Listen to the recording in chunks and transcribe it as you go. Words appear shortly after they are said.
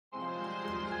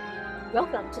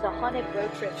Welcome to the Haunted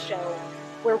Road Trip Show,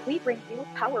 where we bring you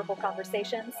powerful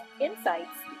conversations,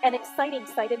 insights, and exciting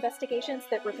site investigations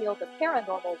that reveal the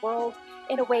paranormal world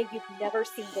in a way you've never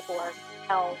seen before.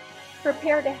 Now,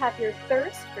 prepare to have your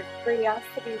thirst for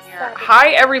curiosity. Hi,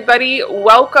 everybody.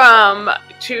 Welcome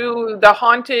to the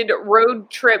Haunted Road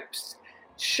Trips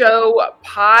Show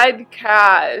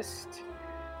podcast.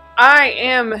 I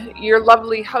am your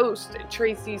lovely host,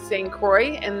 Tracy St.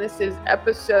 Croix, and this is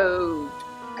episode,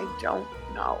 I don't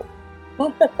know.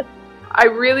 I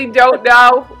really don't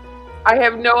know. I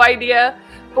have no idea.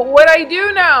 But what I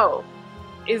do know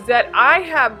is that I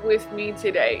have with me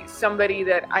today somebody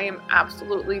that I am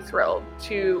absolutely thrilled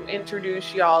to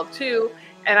introduce y'all to,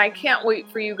 and I can't wait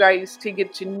for you guys to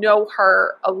get to know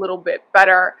her a little bit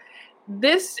better.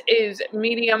 This is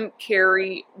medium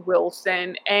Carrie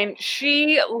Wilson, and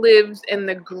she lives in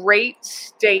the great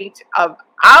state of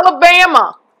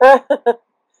Alabama.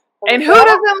 And who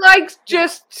doesn't like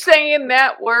just saying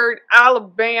that word,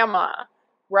 Alabama,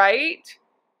 right?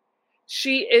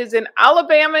 She is an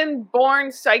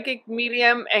Alabama-born psychic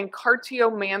medium and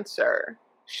cardiomancer.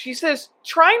 She says,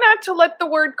 try not to let the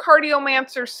word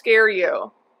cardiomancer scare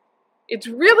you. It's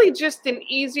really just an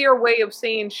easier way of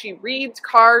saying she reads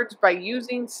cards by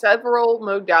using several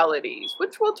modalities,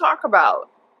 which we'll talk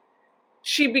about.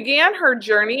 She began her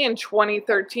journey in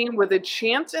 2013 with a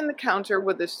chance encounter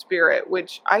with a spirit,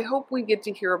 which I hope we get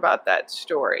to hear about that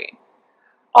story.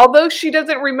 Although she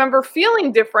doesn't remember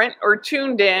feeling different or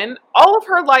tuned in, all of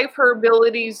her life, her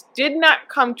abilities did not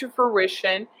come to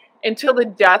fruition until the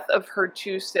death of her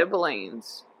two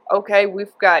siblings. Okay,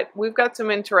 we've got some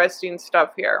interesting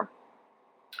stuff here.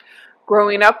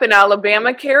 Growing up in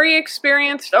Alabama, Carrie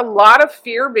experienced a lot of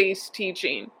fear-based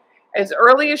teaching. As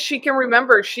early as she can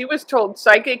remember, she was told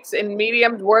psychics and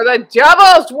mediums were the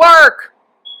devil's work.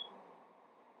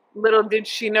 Little did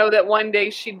she know that one day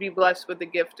she'd be blessed with the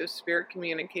gift of spirit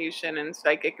communication and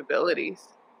psychic abilities.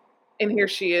 And here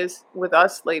she is with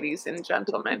us, ladies and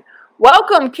gentlemen.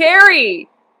 Welcome, Carrie.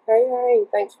 Hey,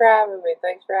 thanks for having me.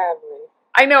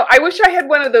 I know. I wish I had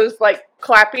one of those, like,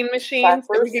 clapping machines.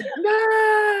 That we could,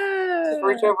 Just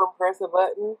reach over and press a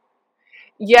button.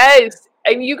 Yes.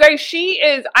 And you guys,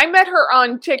 I met her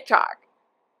on TikTok.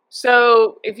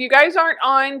 So if you guys aren't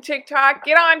on TikTok,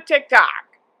 get on TikTok.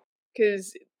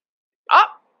 Because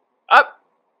up.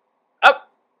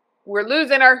 We're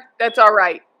losing her. That's all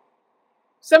right.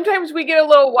 Sometimes we get a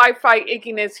little Wi-Fi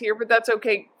ickiness here, but that's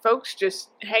okay. Folks, just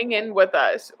hang in with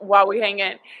us while we hang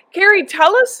in. Carrie,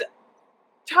 tell us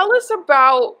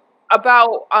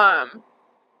about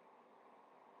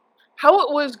how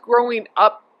it was growing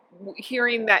up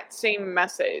hearing that same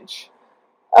message.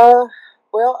 Well,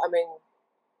 I mean,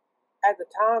 at the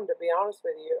time, to be honest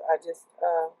with you, I just,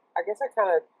 I guess I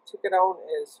kind of took it on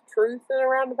as truth in a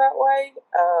roundabout way.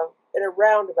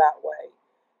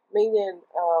 Meaning,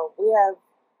 we have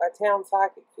a town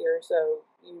psychic here, so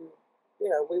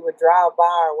we would drive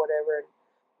by or whatever, and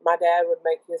my dad would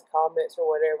make his comments or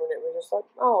whatever, and it was just like,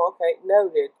 oh, okay,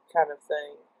 noted kind of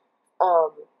thing.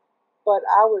 But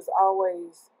I was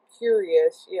always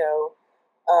curious,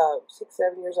 6,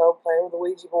 7 years old, playing with the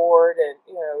Ouija board and,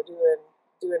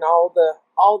 doing all the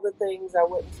things I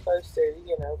wasn't supposed to,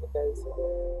 because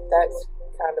that's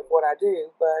kind of what I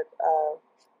do. But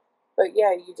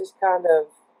yeah, you just kind of,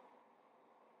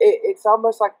 it's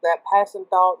almost like that passing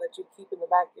thought that you keep in the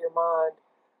back of your mind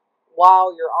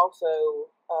while you're also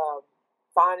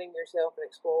finding yourself and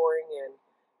exploring and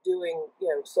doing,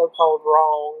 so-called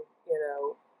wrong,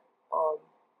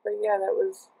 But yeah,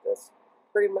 that's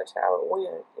pretty much how it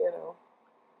went,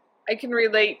 I can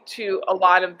relate to a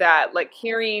lot of that, like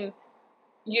hearing,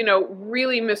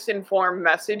 really misinformed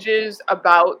messages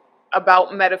about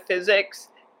metaphysics,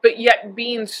 but yet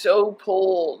being so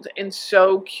pulled and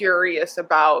so curious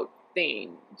about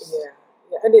things.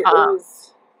 Yeah, and it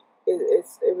was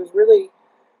really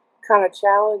kind of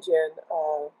challenging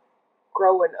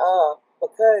growing up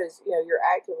because you're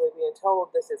actively being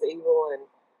told this is evil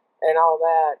and all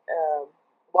that,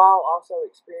 while also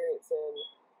experiencing.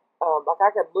 Like I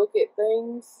could look at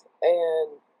things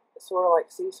and sort of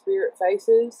like see spirit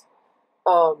faces,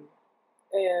 and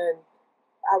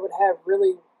I would have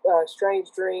really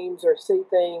strange dreams or see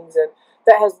things, and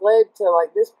that has led to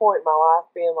like this point in my life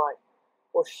being like,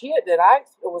 well, shit,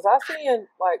 was I seeing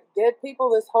like dead people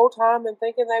this whole time and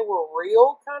thinking they were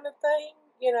real kind of thing,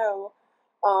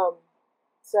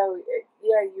 So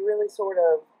you really sort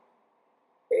of.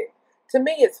 To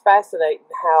me, it's fascinating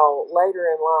how later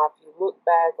in life you look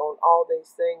back on all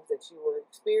these things that you were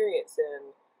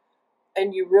experiencing,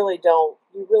 and you really don't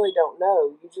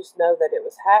know. You just know that it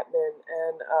was happening,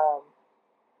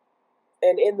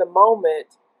 and in the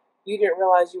moment, you didn't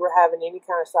realize you were having any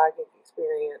kind of psychic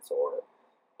experience or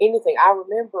anything. I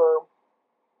remember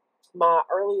my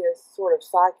earliest sort of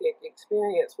psychic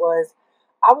experience was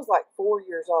I was like 4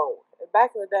 years old. And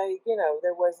back in the day,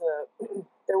 there wasn't a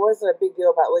there wasn't a big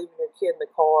deal about leaving your kid in the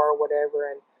car or whatever.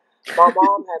 And my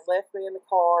mom had left me in the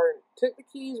car and took the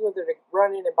keys with her to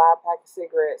run in and buy a pack of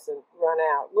cigarettes and run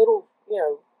out. Little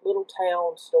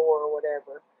town store or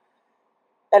whatever.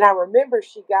 And I remember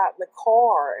she got in the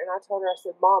car and I told her, I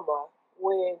said, Mama,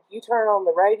 when you turn on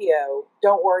the radio,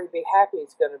 don't worry, be happy,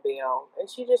 it's going to be on. And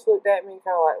she just looked at me and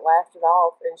kind of like laughed it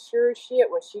off. And sure as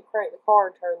shit, when she cranked the car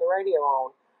and turned the radio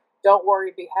on, don't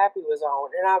worry, be happy was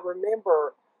on. And I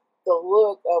remember the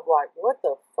look of like, what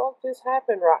the fuck just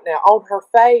happened right now on her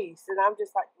face. And I'm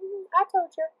just like, I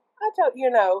told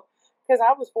you, because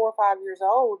I was 4 or 5 years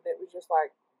old. And it was just like,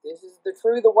 this is the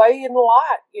truth, the way, and the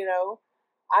light.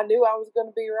 I knew I was going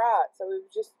to be right. So it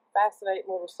was just fascinating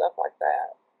little stuff like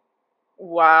that.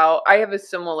 Wow. I have a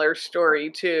similar story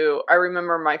too. I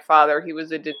remember my father, he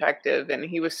was a detective and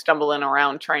he was stumbling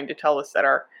around trying to tell us that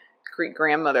our great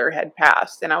grandmother had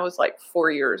passed. And I was like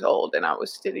 4 years old and I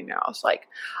was sitting there. I was like,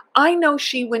 I know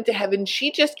she went to heaven.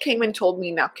 She just came and told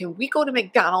me, now can we go to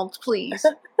McDonald's, please?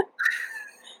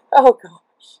 Oh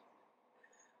gosh.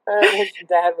 His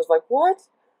dad was like, what?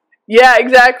 Yeah,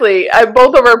 exactly.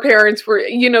 Both of our parents were,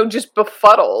 just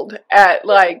befuddled at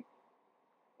like,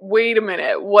 wait a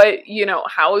minute, what,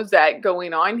 how is that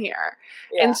going on here?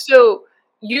 Yeah. And so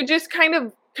you just kind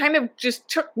of just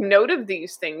took note of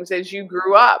these things as you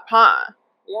grew up, huh?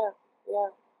 Yeah.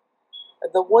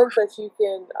 The ones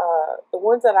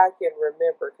that I can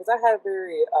remember, because I had a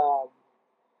very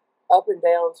up and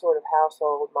down sort of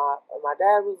household. My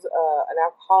dad was an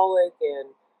alcoholic and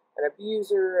an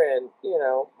abuser, and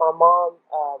my mom,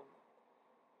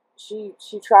 she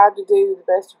tried to do the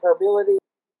best of her ability.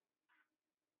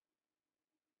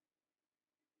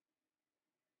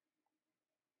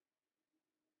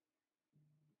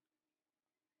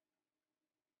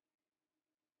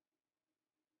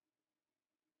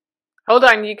 Hold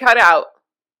on, you cut out.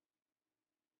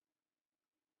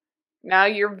 Now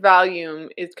your volume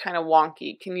is kind of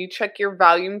wonky. Can you check your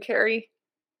volume, Carrie?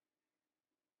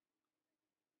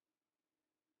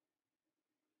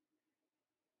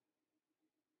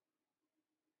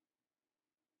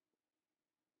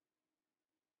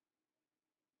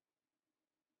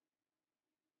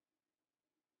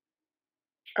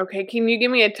 Okay, can you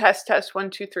give me a test 1,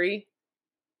 2, 3?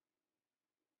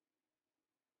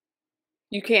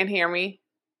 You can't hear me?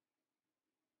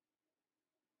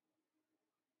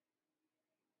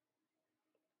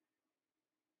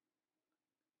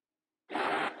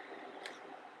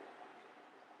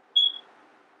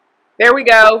 There we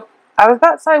go. I was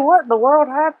about to say, what in the world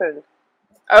happened?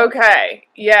 Okay,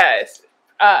 yes.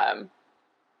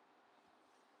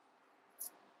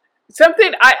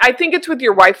 Something, I think it's with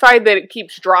your Wi-Fi that it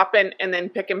keeps dropping and then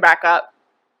picking back up.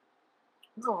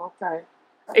 Oh, okay.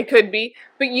 It could be.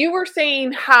 But you were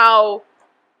saying how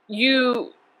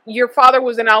your father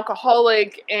was an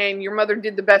alcoholic and your mother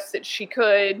did the best that she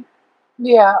could.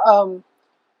 Yeah,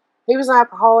 he was an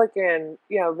alcoholic and,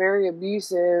 very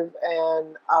abusive,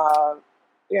 and,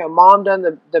 mom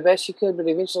done the best she could, but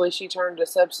eventually she turned to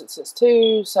substances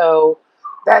too, so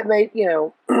that made,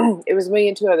 it was me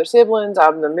and 2 other siblings.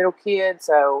 I'm the middle kid,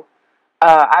 so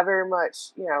I very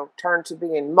much, turned to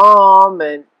being mom,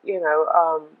 and,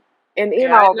 and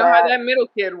in all that. I know how that middle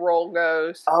kid role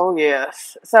goes. Oh,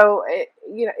 yes. So,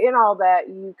 in all that,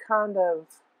 you kind of,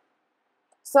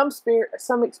 some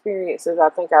experiences I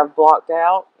think I've blocked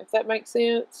out, if that makes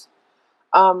sense.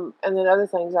 And then other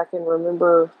things I can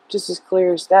remember just as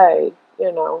clear as day,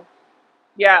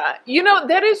 Yeah.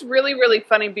 That is really, really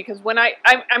funny because when I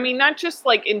mean, not just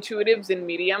like intuitives and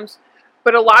mediums,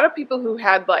 but a lot of people who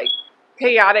had like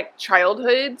chaotic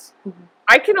childhoods, mm-hmm.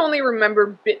 I can only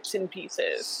remember bits and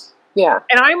pieces. Yeah.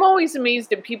 And I'm always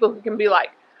amazed at people who can be like,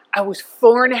 I was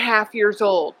 4.5 years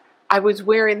old. I was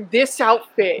wearing this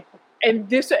outfit and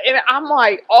this, and I'm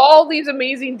like, all these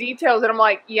amazing details. And I'm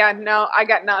like, yeah, no, I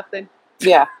got nothing.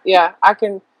 Yeah. I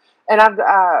can, and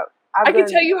I can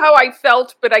tell you how I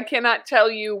felt, but I cannot tell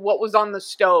you what was on the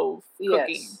stove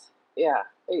cooking. Yes. Yeah,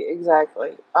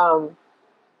 exactly. And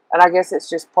I guess it's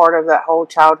just part of that whole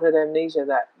childhood amnesia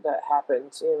that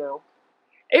happens,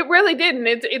 It really did, and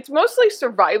it's mostly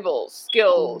survival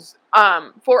skills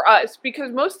for us,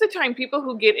 because most of the time people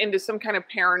who get into some kind of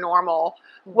paranormal,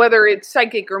 whether it's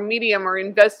psychic or medium or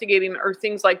investigating or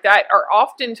things like that, are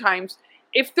oftentimes,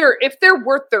 if they're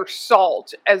worth their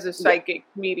salt as a psychic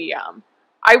medium,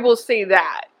 I will say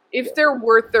that. If they're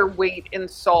worth their weight in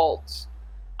salt,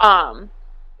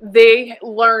 they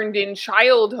learned in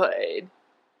childhood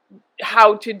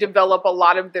how to develop a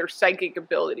lot of their psychic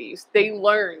abilities. They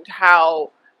learned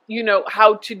how,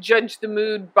 how to judge the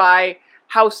mood by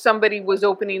how somebody was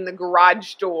opening the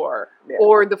garage door,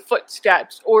 or the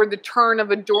footsteps, or the turn of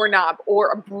a doorknob,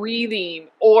 or a breathing,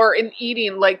 or an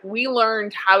eating. Like, we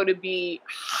learned how to be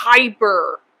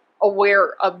hyper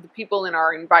aware of the people in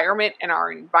our environment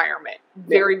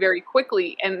very, very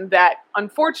quickly. And that,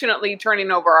 unfortunately, turning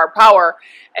over our power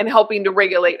and helping to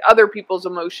regulate other people's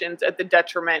emotions at the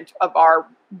detriment of our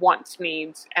wants,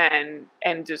 needs, and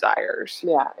desires.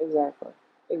 Yeah, exactly.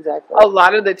 A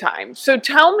lot of the time. So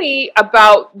tell me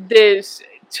about this.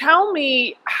 Tell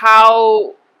me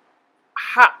how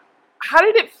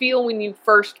did it feel when you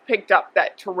first picked up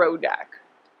that tarot deck?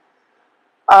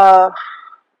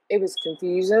 It was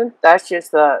confusing. That's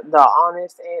just the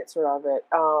honest answer of it.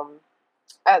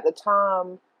 At the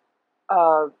time,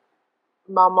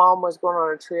 my mom was going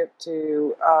on a trip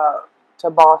to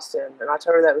Boston, and I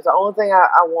told her that was the only thing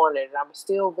I wanted. And I was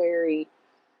still very,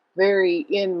 very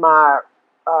in my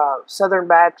Southern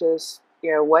Baptist,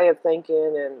 way of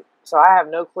thinking, and so I have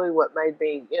no clue what made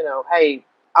me, hey,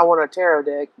 I want a tarot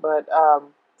deck. But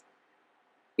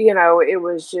it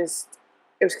was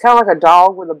kind of like a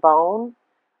dog with a bone.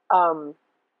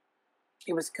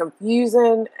 It was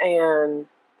confusing and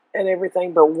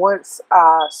everything, but once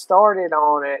I started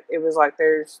on it, it was like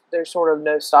there's sort of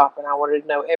no stopping. I wanted to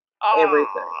know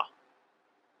everything.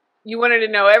 You wanted to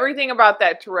know everything about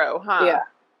that tarot, huh? Yeah,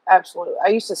 absolutely. I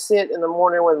used to sit in the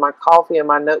morning with my coffee and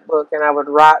my notebook, and I would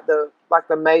write the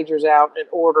majors out in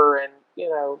order, and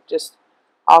just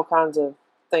all kinds of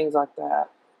things like that.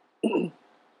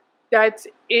 That's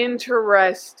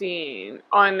interesting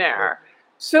on there.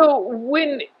 So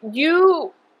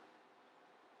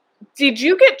did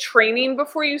you get training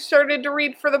before you started to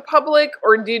read for the public,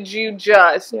 or did you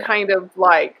just kind of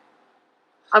like,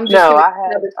 I'm just I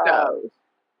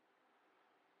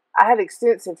had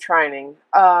extensive training.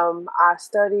 I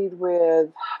studied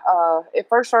with, it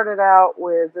first started out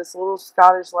with this little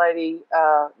Scottish lady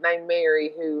named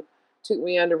Mary, who took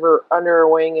me under her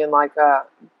wing in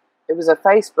it was a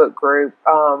Facebook group.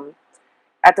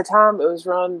 At the time, it was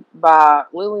run by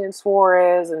Lillian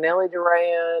Suarez and Nellie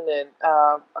Duran and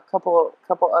a couple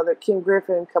other, Kim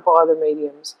Griffin, a couple other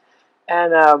mediums.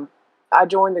 And I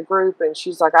joined the group, and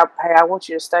she's like, hey, I want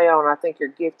you to stay on. I think you're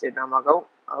gifted. And I'm like, oh,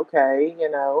 okay,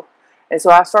 And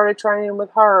so I started training with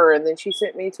her, and then she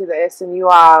sent me to the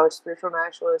SNUI, Spiritual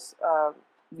Nationalist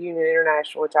Union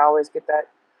International, which I always get that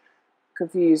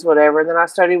confused, whatever. And then I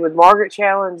studied with Margaret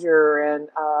Challenger and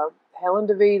Helen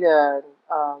DeVita. And,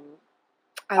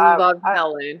 I love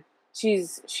Helen. She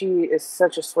is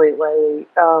such a sweet lady.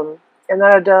 And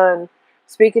then I've done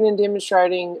speaking and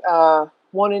demonstrating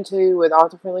 1 and 2 with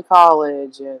Arthur Finley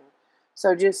College, and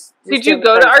so just did you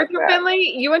go to Arthur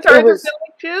Finley? You went to Arthur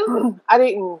Finley too? I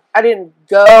didn't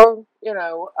go,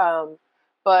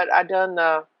 but I done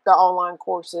the online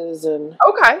courses and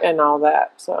all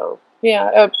that. So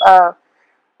yeah,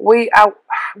 we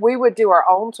would do our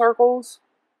own circles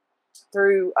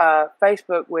through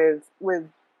Facebook with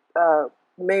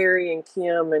Mary and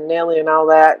Kim and Nellie and all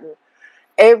that, and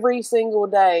every single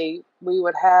day we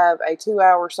would have a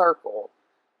 2-hour circle,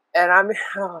 and I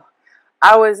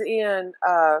would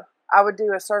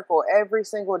do a circle every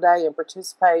single day and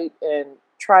participate and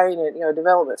train in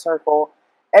development circle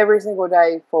every single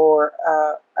day for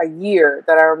a year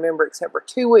that I remember, except for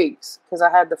 2 weeks because I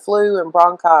had the flu and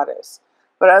bronchitis.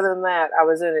 But other than that, I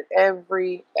was in it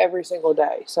every single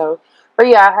day. So, but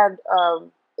yeah, I had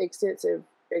extensive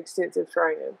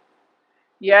training.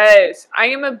 Yes,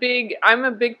 I'm a big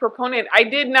proponent. I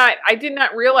did not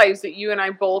realize that you and I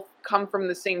both come from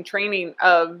the same training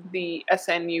of the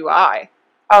SNUI.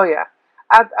 Oh yeah,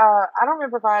 I don't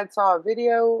remember if I had saw a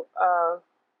video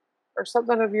or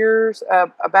something of yours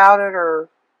about it,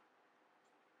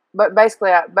 but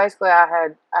basically I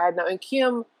had no. And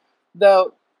Kim,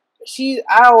 though,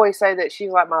 I always say that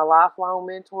she's like my lifelong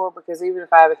mentor, because even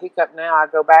if I have a hiccup now, I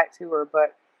go back to her.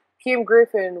 But Kim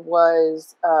Griffin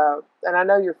was, and I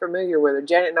know you're familiar with her,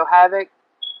 Janet No Havoc.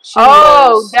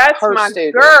 That's my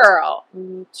student. Girl.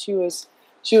 She was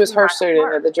her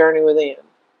student at the Journey Within.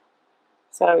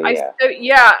 So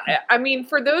yeah. I mean,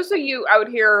 for those of you out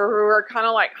here who are kind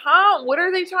of like, huh, what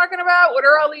are they talking about? What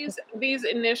are all these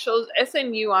initials?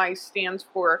 SNUI stands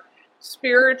for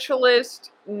Spiritualist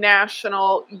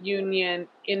National Union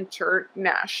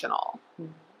International.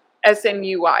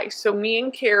 SNUI. So me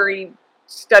and Carrie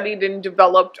studied and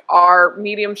developed our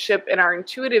mediumship and our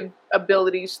intuitive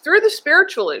abilities through the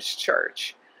Spiritualist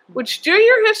Church, which, do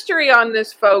your history on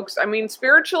this, folks. I mean,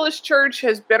 Spiritualist Church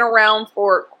has been around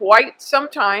for quite some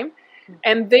time,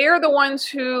 and they are the ones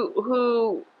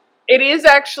who It is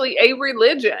actually a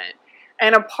religion.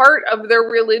 And a part of their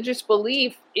religious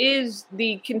belief is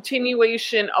the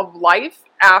continuation of life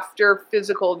after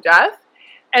physical death,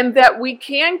 and that we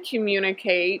can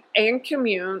communicate and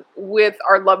commune with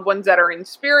our loved ones that are in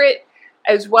spirit,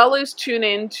 as well as tune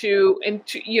into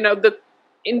the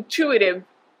intuitive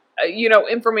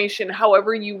information,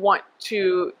 however you want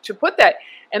to put that.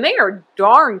 And they are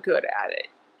darn good at it.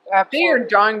 They are Absolutely.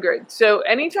 darn good. So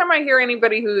anytime I hear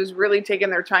anybody who's really taken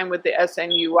their time with the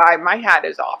SNUI, my hat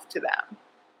is off to them.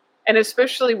 And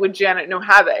especially with Janet No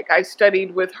Havoc, I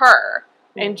studied with her,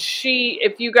 and she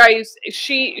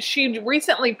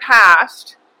recently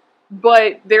passed,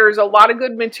 but there's a lot of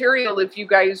good material if you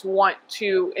guys want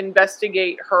to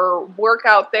investigate her work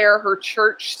out there. Her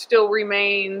church still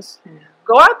remains.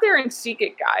 Go out there and seek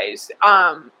it, guys,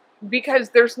 because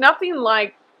there's nothing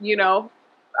like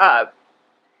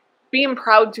being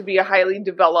proud to be a highly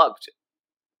developed.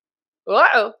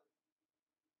 Whoa.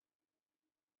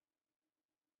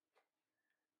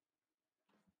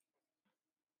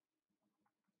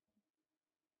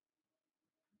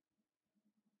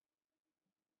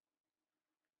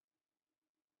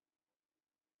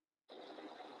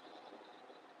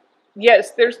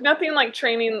 Yes, there's nothing like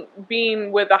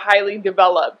being with a highly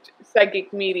developed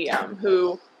psychic medium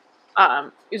who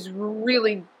is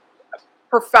really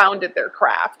profound at their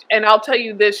craft. And I'll tell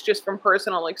you this just from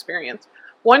personal experience.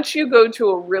 Once you go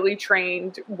to a really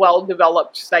trained,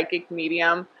 well-developed psychic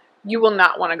medium, you will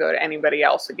not want to go to anybody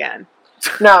else again.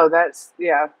 No,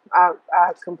 I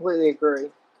completely agree.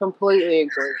 Completely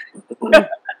agree.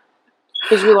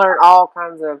 Because you learn all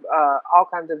kinds of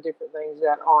different things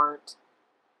that aren't,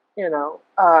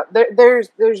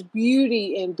 there's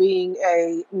beauty in being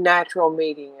a natural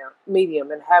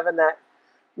medium and having that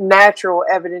natural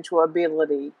evidential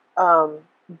ability.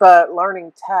 But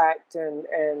learning tact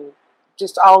and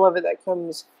just all of it that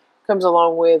comes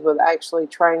along with actually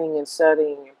training and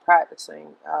studying and practicing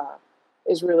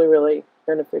is really, really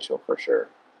beneficial for sure.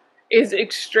 Is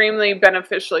extremely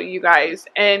beneficial, you guys,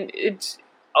 and it's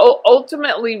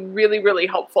ultimately really, really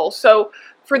helpful. So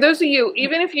for those of you,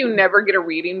 even if you never get a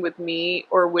reading with me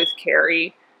or with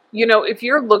Carrie, if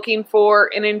you're looking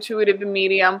for an intuitive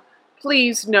medium,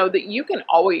 please know that you can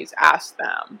always ask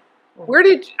them.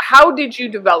 How did you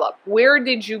develop? Where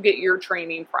did you get your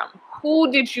training from?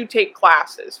 Who did you take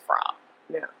classes from?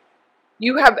 Yeah.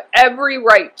 You have every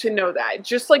right to know that.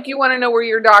 Just like you want to know where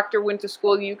your doctor went to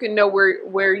school, you can know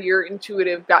where your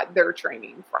intuitive got their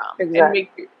training from. Exactly.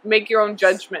 And make your own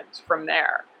judgments from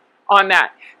there on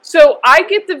that. So I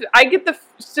get the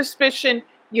suspicion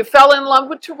you fell in love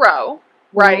with tarot,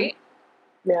 right?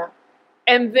 Yeah.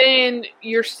 And then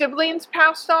your siblings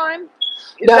passed on?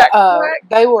 Is that correct?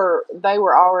 They were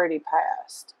already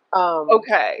passed.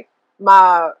 Okay.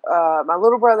 My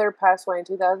little brother passed away in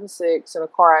 2006 in a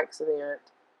car accident.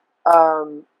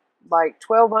 Like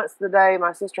 12 months to the day,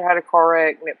 my sister had a car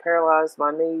wreck and it paralyzed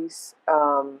my niece.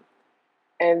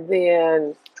 And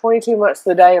then 22 months to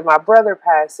the day of my brother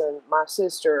passing, my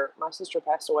sister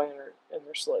passed away in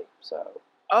her sleep. So.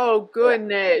 Oh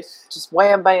goodness! Yeah. Just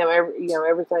wham bam,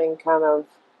 everything kind of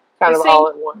all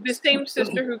at once. The same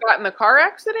sister who got in the car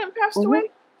accident passed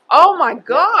away. Oh my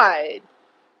God!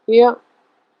 Yeah.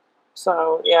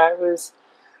 So yeah, it was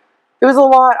a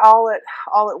lot all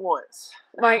at once.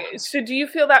 So do you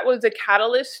feel that was a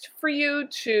catalyst for you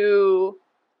to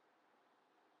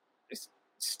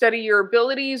study your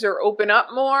abilities or open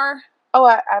up more?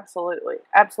 Oh, absolutely,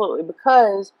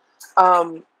 because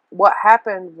what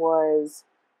happened was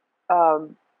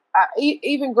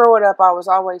even growing up, I was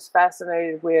always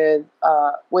fascinated with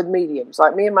mediums.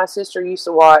 Like me and my sister used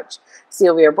to watch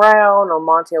Sylvia Brown on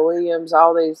Montel Williams,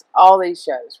 all these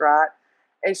shows, right?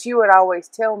 And she would always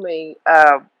tell me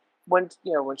when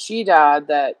she died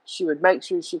that she would make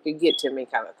sure she could get to me,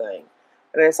 kind of thing.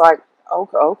 And it's like,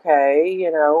 okay.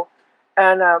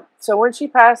 And so when she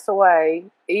passed away,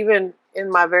 even in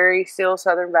my very still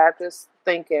Southern Baptist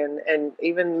thinking, and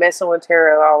even messing with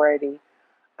tarot already,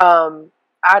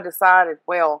 I decided,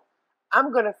 well,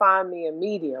 I'm going to find me a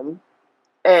medium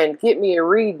and get me a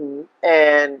reading.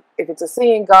 And if it's a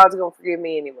sin, God's going to forgive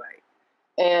me anyway.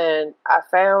 And I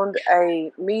found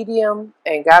a medium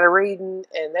and got a reading,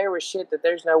 and there was shit that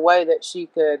there's no way that she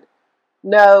could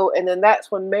know. And then that's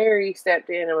when Mary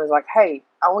stepped in and was like, hey,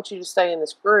 I want you to stay in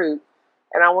this group,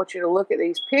 and I want you to look at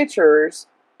these pictures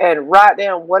and write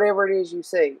down whatever it is you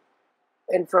see.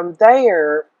 And from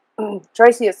there,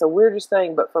 Tracy, it's the weirdest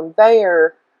thing, but from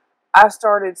there, I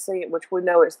started seeing, which we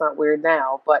know it's not weird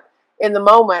now, but in the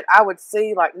moment, I would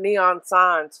see like neon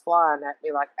signs flying at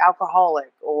me, like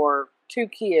alcoholic or 2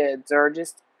 kids, or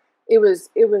just it was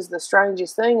the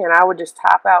strangest thing, and I would just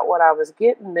type out what I was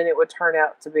getting, then it would turn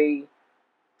out to be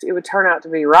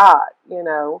right, you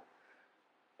know.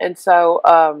 And so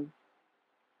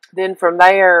then from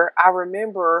there, I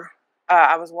remember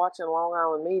I was watching Long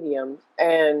Island Medium,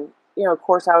 and you know, of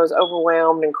course, I was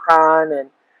overwhelmed and crying,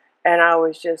 and I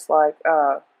was just like,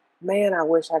 man, I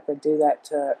wish I could do that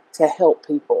to help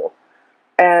people.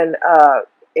 And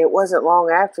it wasn't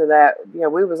long after that, you know,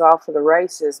 we was off for the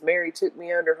races. Mary took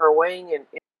me under her wing, and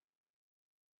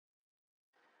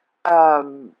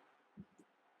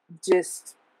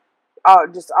just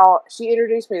she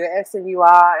introduced me to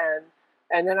SNUI,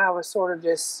 and then I was sort of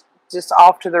just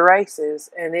off to the races,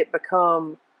 and it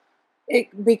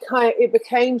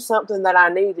became something that I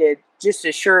needed just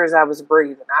as sure as I was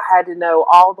breathing. I had to know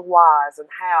all the whys and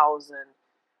hows, and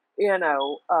you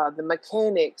know, the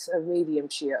mechanics of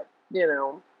mediumship, you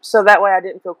know, so that way I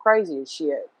didn't feel crazy as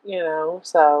shit, you know.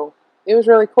 So it was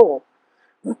really cool.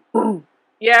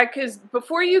 Yeah, because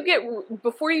before you get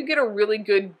a really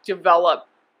good development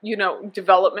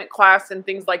class and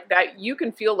things like that, you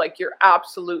can feel like you're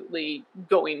absolutely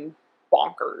going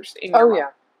bonkers in your mind. Yeah,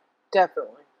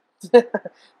 definitely.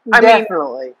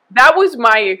 Definitely. That was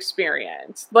my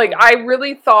experience. Like, I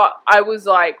really thought, I was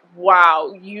like,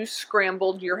 wow, you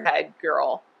scrambled your head,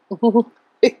 girl.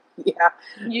 Yeah.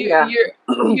 You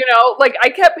know, like, I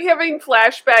kept having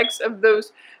flashbacks of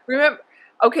those. Remember,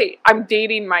 okay, I'm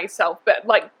dating myself, but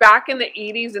like back in the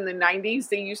 80s and the 90s,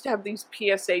 they used to have these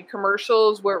PSA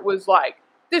commercials where it was like,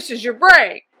 this is your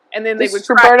brain. And then they would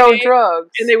crack it on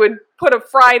drugs. And they would put a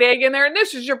fried egg in there, and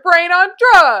this is your brain on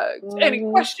drugs. Any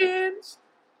questions?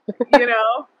 You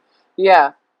know?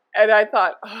 Yeah. And I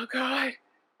thought, oh God.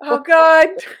 I'm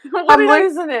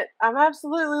losing it. I'm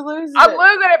absolutely losing it. I'm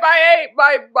losing it.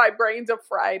 My brain's a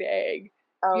fried egg.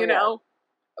 You know?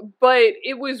 But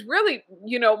it was really,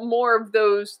 you know, more of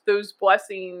those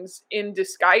blessings in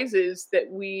disguises that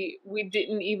we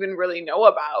didn't even really know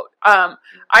about.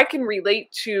 I can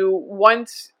relate to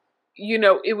once, you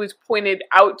know, it was pointed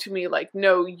out to me like,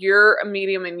 no, you're a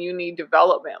medium and you need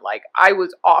development. Like, I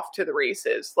was off to the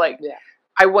races. Like,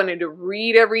 I wanted to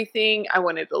read everything. I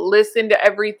wanted to listen to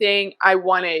everything. I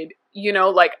wanted, you know,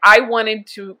 like, I wanted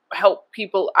to help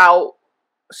people out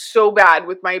so bad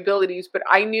with my abilities, but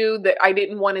I knew that I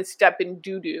didn't want to step in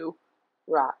doo-doo.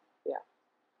 Right. Yeah.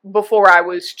 Before I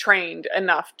was trained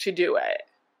enough to do it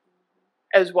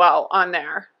as well on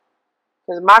there.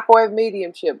 Because microwave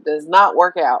mediumship does not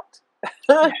work out.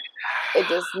 It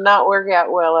does not work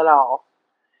out well at all.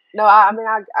 No, I mean,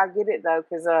 I get it though,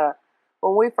 because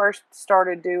when we first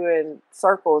started doing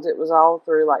circles, it was all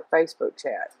through like Facebook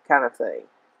chat kind of thing.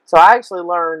 So I actually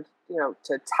learned, you know,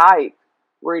 to type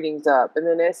readings up, and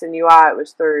then SNUI, it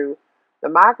was through the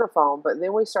microphone. But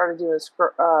then we started doing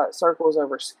circles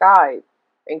over Skype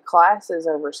and classes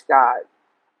over Skype,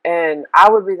 and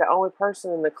I would be the only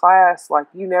person in the class, like,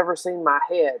 you never seen my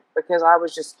head, because I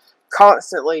was just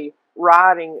constantly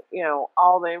writing, you know,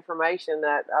 all the information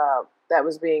that that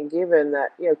was being given,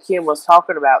 that, you know, Kim was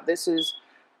talking about. This is,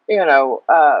 you know,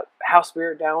 how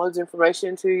spirit downloads information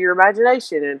into your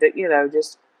imagination, and you know,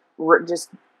 just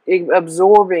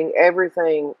absorbing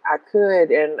everything I could.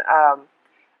 And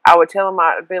I would tell them,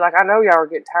 I'd be like, I know y'all are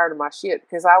getting tired of my shit,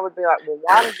 because I would be like, well,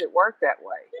 why does it work that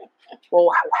way? Well,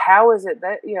 how is it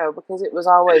that, you know, because it was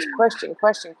always question,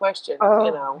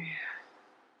 you know.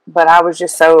 But I was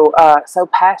just so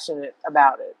passionate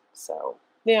about it. So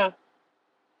yeah.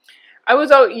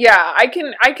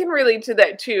 I can relate to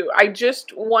that too. I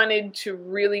just wanted to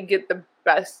really get the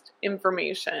best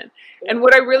information. And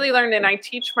what I really learned, and I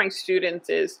teach my students,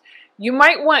 is you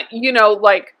might want, you know,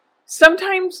 like,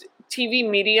 sometimes TV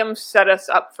mediums set us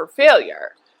up for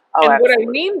failure. And absolutely. What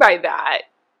I mean by that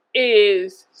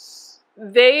is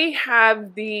they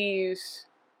have these,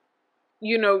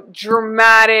 you know,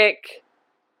 dramatic,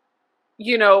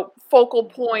 you know, focal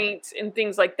points and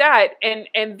things like that, and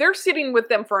they're sitting with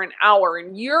them for an hour,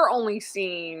 and you're only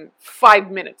seeing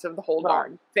 5 minutes of the whole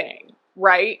darn thing,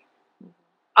 right?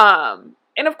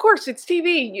 And of course it's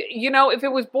TV. You know, if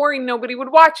it was boring, nobody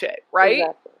would watch it, right?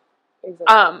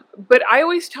 Exactly. But I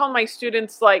always tell my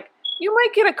students, like, you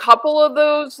might get a couple of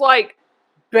those, like,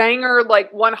 banger,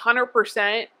 like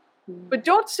 100%. But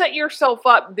don't set yourself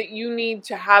up that you need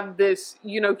to have this,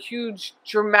 you know, huge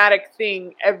dramatic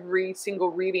thing every single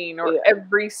reading or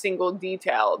every single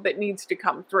detail that needs to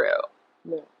come through.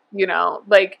 Yeah. You know,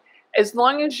 like, as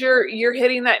long as you're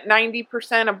hitting that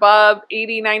 90% above,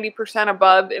 80-90%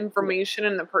 above information,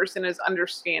 and the person is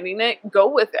understanding it, go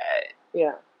with it.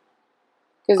 Yeah.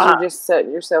 Because you're just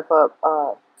setting yourself up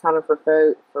kind of for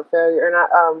failure. And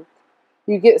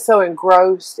you get so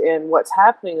engrossed in what's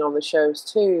happening on the shows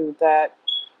too that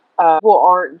people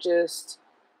aren't just,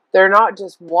 they're not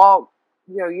just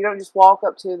you don't just walk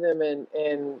up to them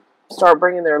and start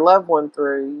bringing their loved one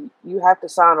through. You have to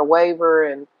sign a waiver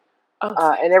and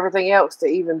everything else to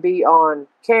even be on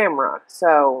camera.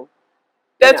 So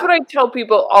that's what I tell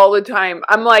people all the time.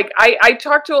 I'm like, I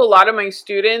talk to a lot of my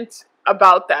students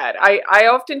about that. I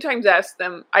oftentimes ask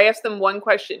them one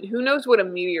question: who knows what a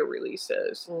media release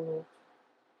is? Mm-hmm.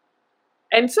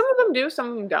 And some of them do, some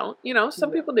of them don't.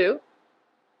 Some people do.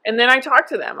 And then I talk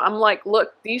to them. I'm like,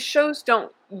 look, these shows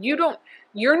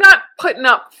you're not putting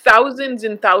up thousands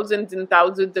and thousands and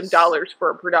thousands of dollars for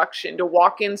a production to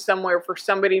walk in somewhere for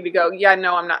somebody to go, yeah,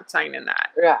 no, I'm not signing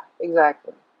that. Yeah,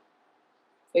 exactly.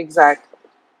 Exactly.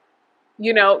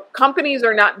 Companies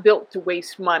are not built to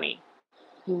waste money.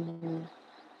 Mm-hmm.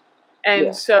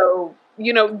 And so,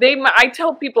 I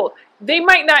tell people, they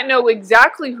might not know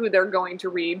exactly who they're going to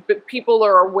read, but people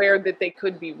are aware that they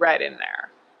could be read in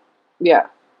there. Yeah.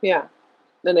 Yeah.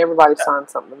 Then everybody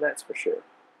signs something, that's for sure.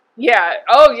 Yeah.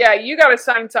 Oh, yeah. You got to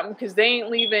sign something because they ain't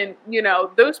leaving.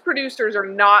 Those producers are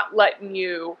not letting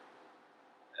you.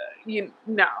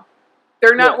 No,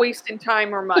 they're not wasting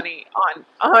time or money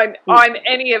on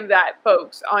any of that,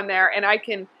 folks, on there. And I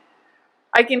can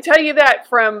tell you that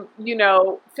from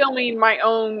filming my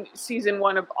own season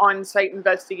 1 of on-site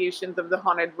investigations of the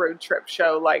Haunted Road Trip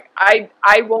show. Like I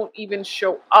won't even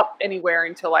show up anywhere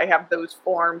until I have those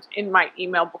forms in my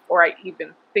email before I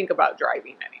even think about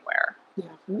driving anywhere. Yeah.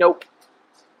 Nope.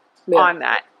 Yeah. On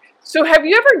that. So have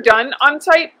you ever done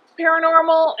on-site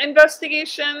paranormal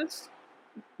investigations?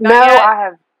 No, I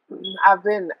have. I've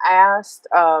been asked.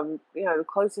 The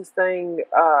closest thing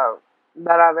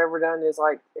that I've ever done is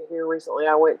like here recently.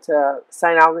 I went to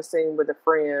St. Augustine with a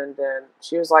friend, and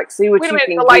she was like, "See what you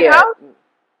can the lighthouse?"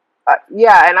 get."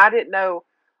 Yeah, and I didn't know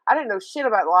shit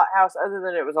about the lighthouse other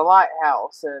than it was a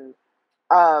lighthouse, and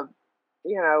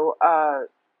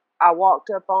I walked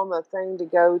up on the thing to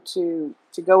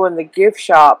go in the gift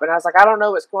shop, and I was like, I don't know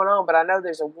what's going on, but I know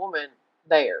there's a woman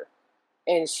there,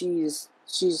 and she's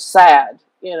sad,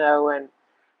 and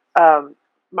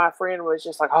my friend was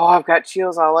just like, oh, I've got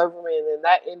chills all over me, and then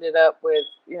that ended up with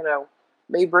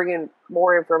me bringing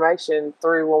more information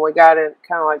through when we got in,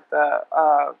 kind of like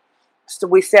so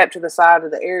we stepped to the side of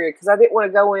the area because I didn't want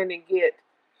to go in and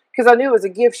because I knew it was a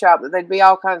gift shop that there'd be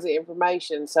all kinds of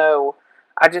information, so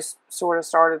I just sort of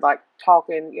started like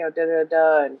talking,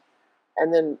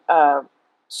 and then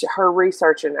her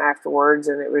researching afterwards,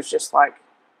 and it was just like,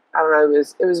 I don't know,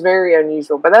 it was very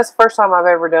unusual. But that's the first time I've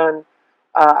ever done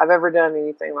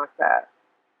anything like that.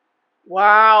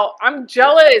 Wow, I'm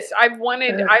jealous. I've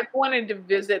wanted to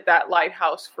visit that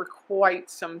lighthouse for quite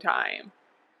some time.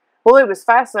 Well, it was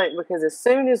fascinating because as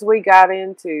soon as we got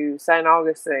into St.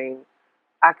 Augustine,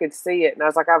 I could see it, and I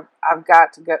was like, I've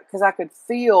got to go, because I could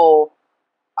feel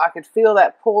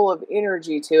that pull of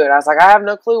energy to it. I was like, I have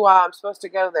no clue why I'm supposed to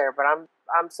go there, but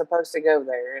I'm supposed to go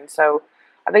there. And so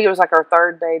I think it was like our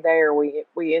third day there. We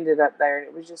ended up there, and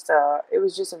it was just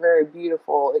a very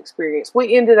beautiful experience.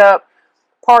 We ended up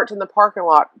parked in the parking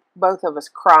lot, both of us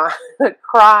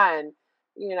crying,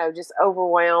 just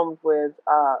overwhelmed with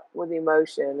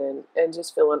emotion and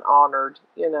just feeling honored,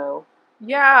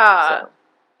 Yeah, so.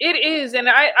 It is, and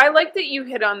I like that you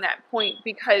hit on that point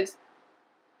because,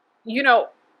 a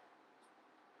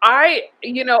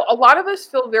lot of us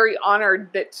feel very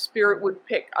honored that Spirit would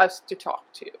pick us to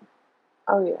talk to.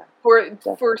 Oh yeah.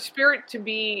 For Spirit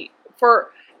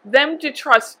for them to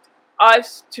trust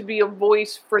us to be a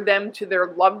voice for them to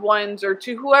their loved ones or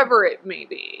to whoever it may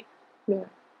be. Yeah.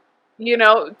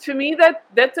 To me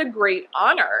that's a great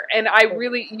honor, and I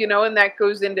really, and that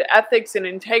goes into ethics and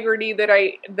integrity that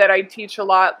I teach a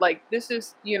lot. Like this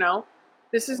is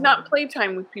not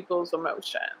playtime with people's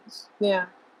emotions. Yeah.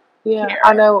 Yeah. Here.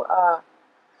 I know.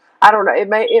 I don't know. It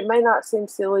may not seem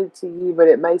silly to you, but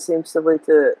it may seem silly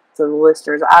to the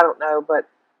listeners. I don't know, but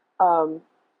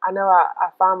I know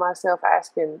I find myself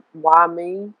asking why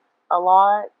me a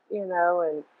lot,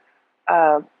 and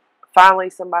finally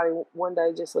somebody one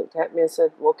day just looked at me and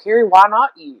said, well, Carrie, why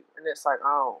not you? And it's like,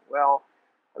 oh, well,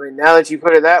 I mean, now that you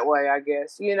put it that way, I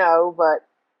guess, but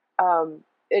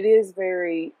it is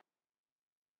very,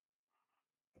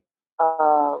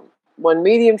 when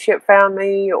mediumship found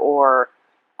me, or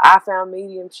I found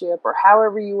mediumship, or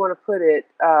however you want to put it,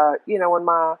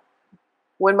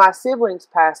 when my siblings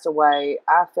passed away,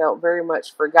 I felt very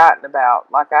much forgotten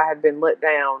about, like I had been let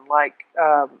down, like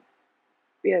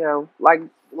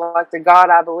like the God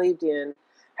I believed in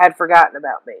had forgotten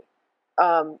about me.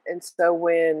 And so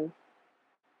when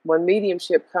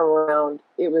mediumship come around,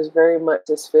 it was very much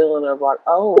this feeling of like,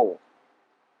 oh,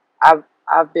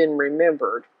 I've been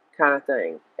remembered, kind of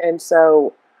thing. And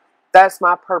so that's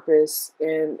my purpose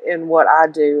in what I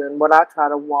do and what I try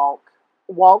to walk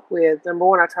with. Number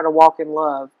one, I try to walk in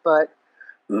love, but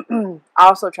I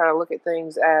also try to look at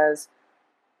things as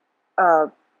I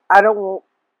don't want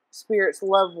spirit's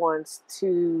loved ones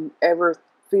to ever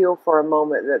feel for a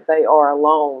moment that they are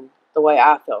alone the way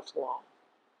I felt alone.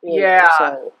 Yeah.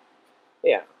 So,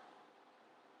 yeah.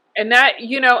 And that,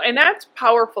 and that's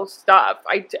powerful stuff.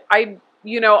 I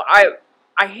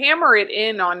hammer it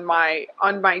in on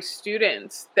my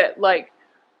students that, like,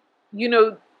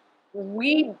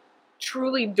 we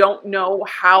truly don't know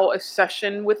how a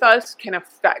session with us can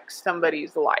affect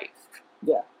somebody's life.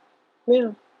 Yeah.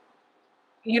 Yeah.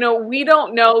 We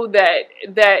don't know that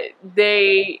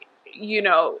they,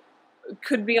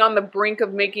 could be on the brink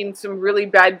of making some really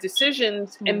bad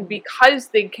decisions. Mm-hmm. And because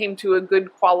they came to a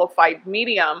good qualified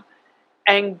medium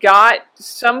and got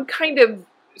some kind of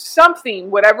something,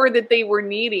 whatever that they were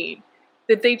needing,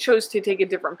 that they chose to take a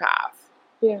different path.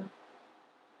 Yeah.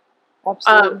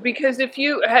 Absolutely. Because if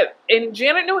you have, in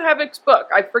Janet Nohavic's book,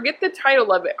 I forget the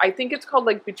title of it. I think it's called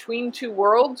like Between Two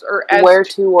Worlds, or Where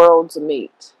Two Worlds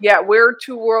Meet. Yeah, Where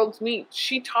Two Worlds Meet.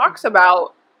 She talks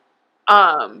about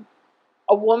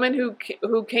a woman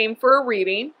who came for a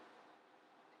reading,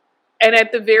 and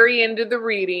at the very end of the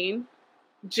reading,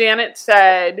 Janet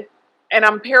said, and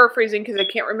I'm paraphrasing because I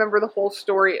can't remember the whole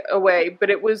story away,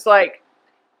 but it was like,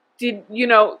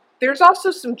 there's also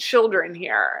some children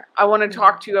here I want to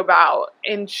talk to you about.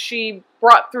 And she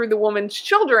brought through the woman's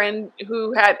children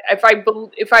who had, if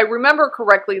I remember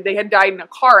correctly, they had died in a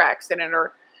car accident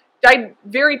or died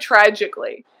very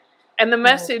tragically. And the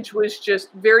message was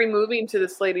just very moving to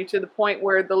this lady, to the point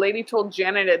where the lady told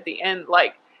Janet at the end,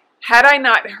 like, had I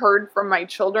not heard from my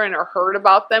children or heard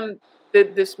about them,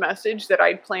 this message, that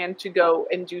I'd planned to go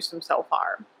and do some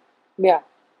self-harm. Yeah.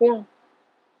 Yeah.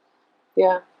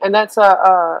 Yeah. And that's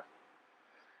a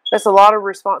lot of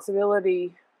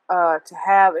responsibility to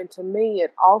have. And to me,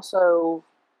 it also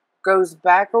goes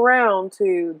back around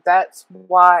to, that's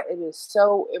why it is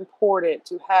so important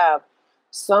to have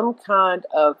some kind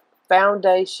of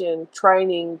foundation,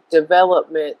 training,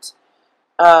 development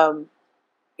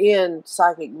in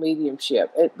psychic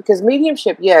mediumship. Because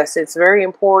mediumship, yes, it's very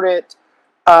important.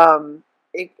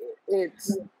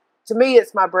 It's to me,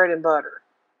 it's my bread and butter.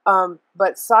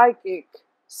 But psychic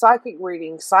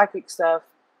reading, psychic stuff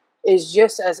is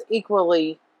just as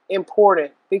equally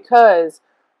important, because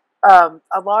a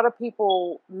lot of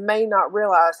people may not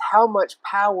realize how much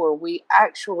power we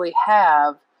actually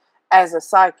have as a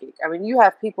psychic. I mean, you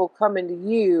have people coming to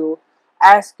you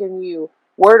asking you,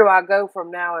 where do I go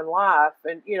from now in life?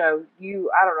 And, I don't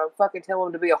know, fucking tell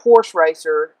them to be a horse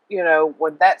racer,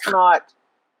 when that's not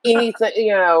anything,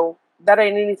 that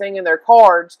ain't anything in their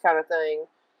cards, kind of thing,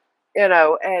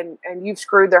 and you've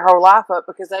screwed their whole life up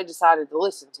because they decided to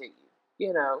listen to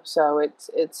you, so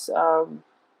it's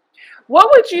what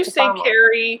would you say,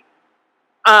 Carrie,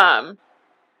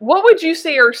 what would you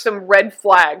say are some red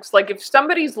flags? Like, if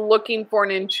somebody's looking for an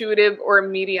intuitive or a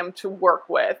medium to work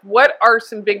with, what are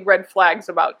some big red flags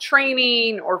about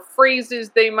training or phrases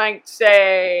they might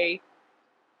say?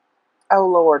 Oh,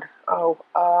 Lord. I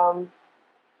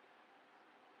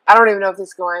don't even know if this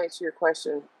is going to answer your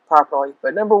question properly.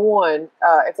 But number one,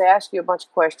 if they ask you a bunch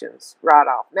of questions right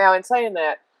off. Now, in saying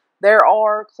that, there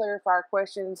are clarifier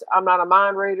questions. I'm not a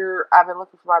mind reader. I've been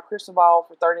looking for my crystal ball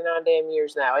for 39 damn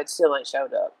years now. It still ain't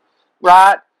showed up.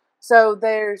 Right? So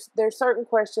there's certain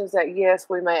questions that, yes,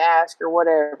 we may ask or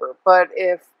whatever. But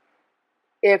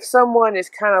if someone is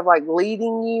kind of like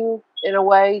leading you in a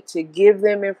way to give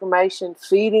them information,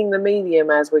 feeding the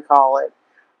medium, as we call it,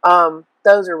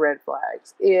 those are red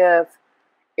flags.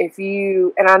 If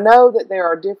you, and I know that there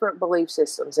are different belief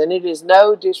systems, and it is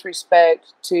no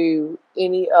disrespect to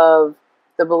any of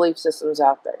the belief systems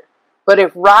out there. But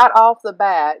if right off the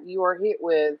bat you are hit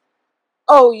with,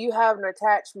 oh, you have an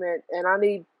attachment and I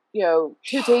need, 2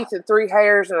 teeth and 3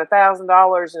 hairs and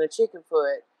 $1,000 and a chicken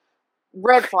foot,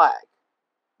 red flag.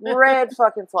 Red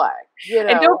fucking flag.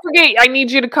 And don't forget, I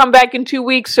need you to come back in 2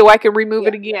 weeks so I can remove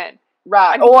it again.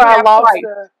 Right.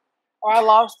 I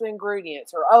lost the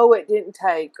ingredients, or it didn't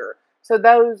take, or so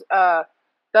those are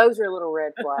little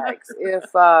red flags. If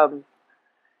family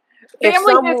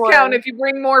discount if you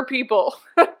bring more people.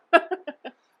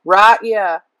 Right,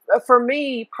 yeah. For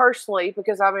me personally,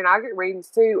 because I get readings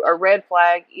too, a red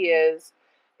flag is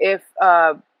if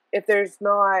there's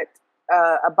not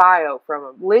a bio from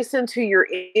them. Listen to your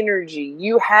energy.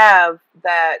 You have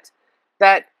that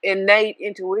innate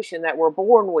intuition that we're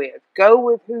born with. Go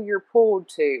with who you're pulled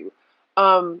to.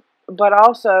 But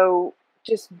also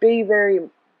just be very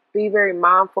be very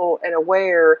mindful and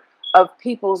aware of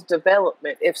people's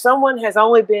development. If someone has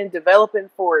only been developing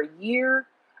for a year,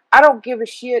 I don't give a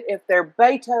shit if they're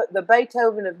the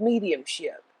Beethoven of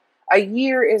mediumship. A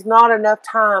year is not enough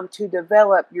time to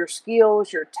develop your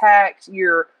skills, your tact,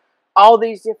 your all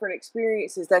these different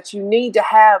experiences that you need to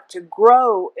have to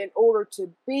grow in order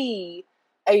to be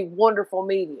a wonderful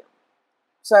medium.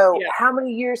 So how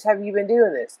many years have you been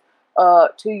doing this?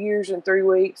 2 years and 3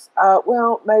 weeks.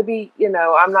 Well, maybe,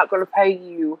 I'm not going to pay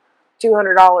you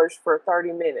 $200 for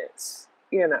 30 minutes,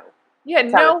 Yeah,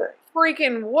 no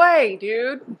freaking way,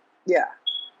 dude. Yeah.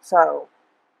 So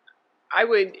I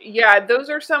would, those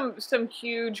are some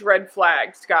huge red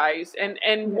flags, guys.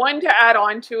 And one to add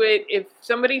on to it, if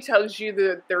somebody tells you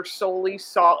that they're solely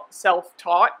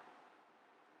self-taught,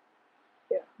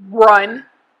 run.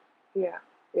 Yeah.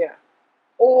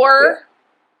 Or,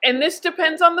 and this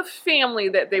depends on the family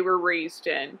that they were raised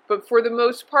in, but for the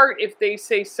most part, if they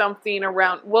say something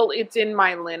around, well, it's in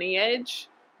my lineage,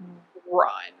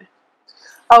 run.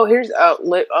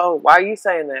 Oh, why are you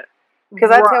saying that?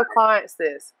 Because I tell clients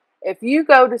this. If you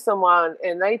go to someone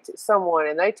and they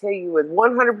tell you with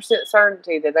 100%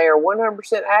 certainty that they are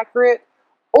 100% accurate,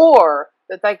 or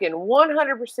that they can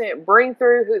 100% bring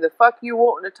through who the fuck you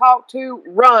want to talk to,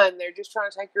 run. They're just trying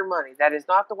to take your money. That is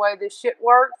not the way this shit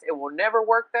works. It will never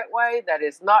work that way. That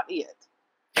is not it.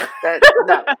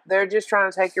 No, they're just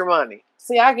trying to take your money.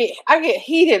 See, I get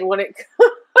heated when it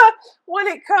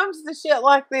comes to shit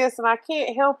like this, and I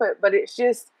can't help it. But it's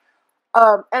just,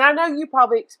 and I know you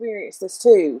probably experienced this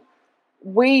too.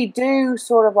 We do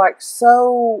sort of like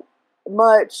so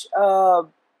much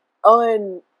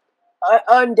undamage.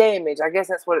 I guess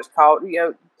that's what it's called.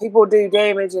 People do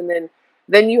damage, and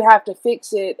then you have to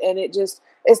fix it, and it's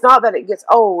not that it gets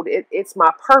old. It's my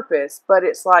purpose, but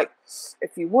it's like,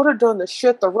 if you would have done the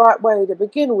shit the right way to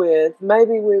begin with,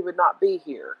 maybe we would not be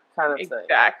here, kind of thing.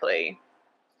 Exactly.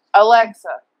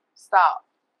 Alexa, stop.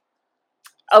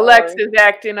 Alexa's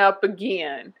acting up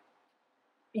again.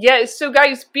 Yeah, so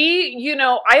guys,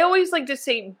 I always like to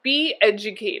say, be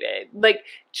educated. Like,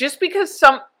 just because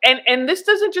and this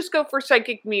doesn't just go for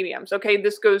psychic mediums, okay?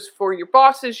 This goes for your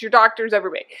bosses, your doctors,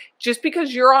 everybody. Just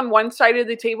because you're on one side of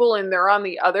the table and they're on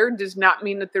the other does not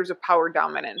mean that there's a power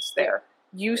dominance there.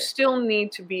 You still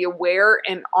need to be aware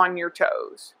and on your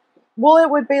toes. Well, it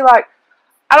would be like,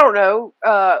 I don't know,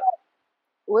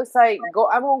 let's say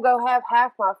I'm going to go have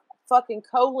half my fucking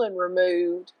colon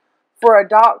removed for a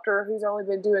doctor who's only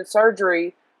been doing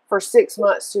surgery for 6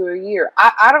 months to a year.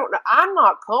 I don't know. I'm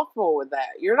not comfortable with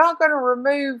that. You're not going to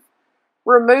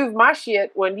remove my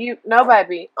shit when no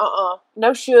baby.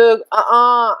 No sugar.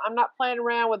 I'm not playing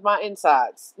around with my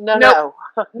insides. No.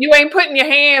 You ain't putting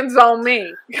your hands on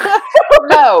me.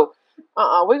 No.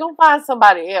 We're going to find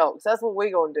somebody else. That's what we're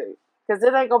going to do. Because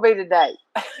it ain't going to be today.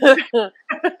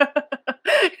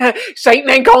 Satan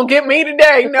ain't going to get me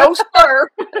today. No, sir.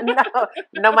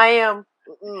 No, ma'am.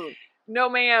 Mm-mm. No,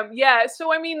 ma'am. Yeah.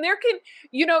 So, I mean, there can,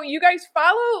 you guys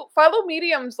follow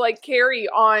mediums like Carrie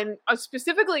on,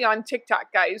 specifically on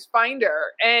TikTok, guys. Find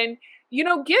her and,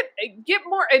 get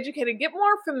more educated, get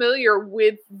more familiar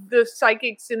with the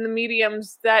psychics and the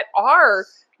mediums that are,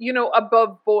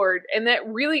 above board and that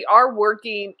really are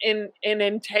working in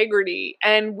integrity.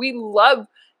 And we love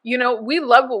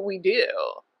what we do.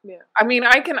 Yeah. I mean,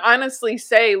 I can honestly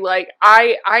say, like,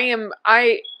 I am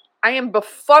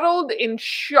befuddled and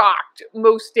shocked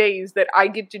most days that I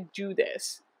get to do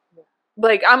this. Yeah.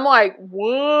 Like, I'm like,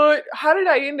 what? How did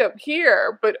I end up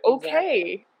here? But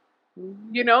okay.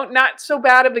 Exactly. Not so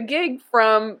bad of a gig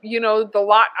from, the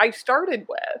lot I started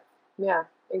with. Yeah,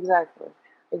 exactly.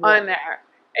 On there.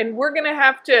 And we're going to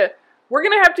have to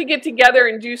get together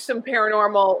and do some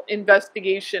paranormal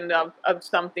investigation of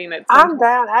something. I'm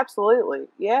down. Absolutely.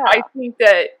 Yeah. I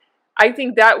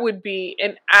think that would be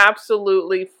an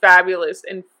absolutely fabulous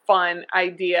and fun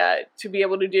idea to be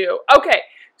able to do. Okay.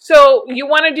 So you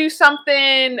want to do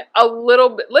something a little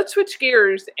bit, let's switch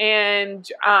gears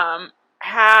and,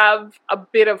 have a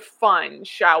bit of fun,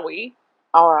 shall we?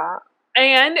 All right.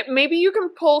 And maybe you can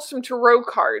pull some tarot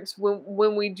cards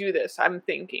when we do this, I'm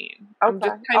thinking. Okay. I'm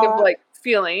just kind of like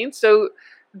feeling. So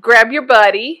grab your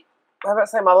buddy. I'm about to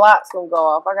say my light's going to go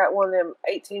off. I got one of them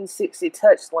 1860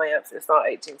 touch lamps. It's not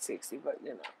 1860, but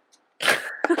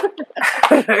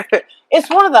it's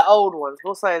one of the old ones.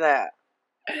 We'll say that.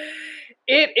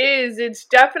 It is. It's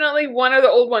definitely one of the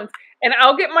old ones. And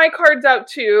I'll get my cards out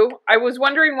too. I was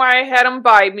wondering why I had them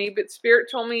by me, but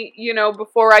Spirit told me,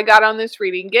 before I got on this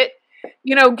reading, get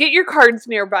your cards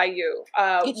nearby you.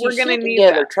 We're going to need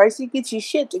together, Tracy. Get your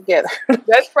shit together.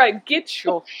 That's right. Get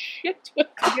your shit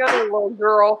together, little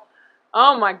girl.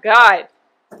 Oh my God.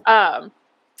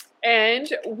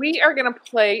 And we are going to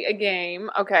play a game,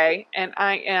 okay? And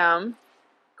I am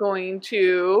going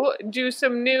to do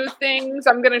some new things.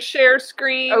 I'm going to share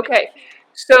screen. Okay,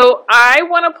 so I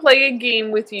want to play a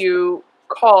game with you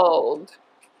called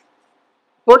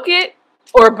Book It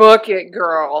or Book It,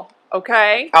 girl,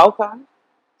 okay? Okay.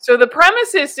 So the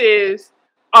premises is,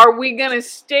 are we going to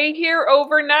stay here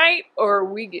overnight or are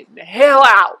we getting the hell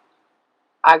out?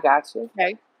 I got you.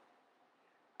 Okay.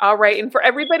 All right, and for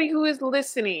everybody who is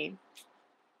listening,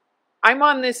 I'm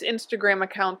on this Instagram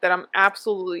account that I'm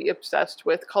absolutely obsessed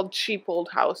with called Cheap Old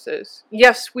Houses.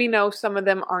 Yes, we know some of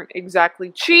them aren't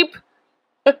exactly cheap.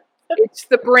 It's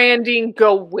the branding,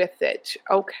 go with it,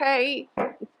 okay?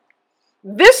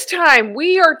 This time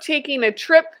we are taking a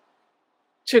trip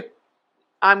to,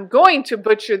 I'm going to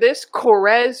butcher this,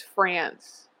 Corrèze,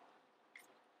 France.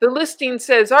 The listing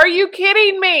says, are you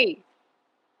kidding me?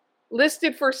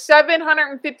 Listed for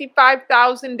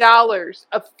 $755,000,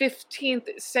 a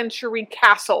 15th century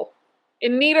castle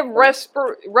in need of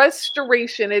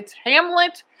restoration. Its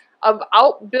hamlet of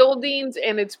outbuildings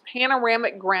and its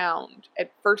panoramic ground.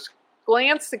 At first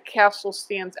glance, the castle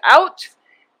stands out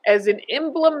as an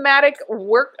emblematic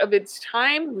work of its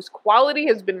time whose quality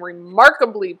has been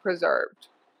remarkably preserved.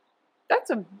 That's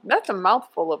a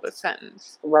mouthful of a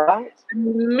sentence. Right.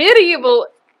 Medieval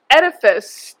edifice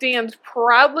stands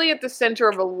proudly at the center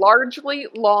of a largely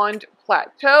lawned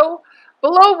plateau,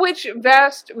 below which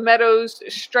vast meadows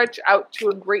stretch out to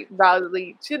a great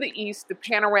valley to the east. The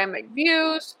panoramic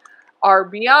views are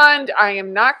beyond. I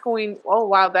am not going. Oh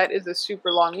wow, that is a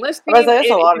super long listing. That's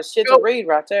a lot of shit to read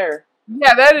right there.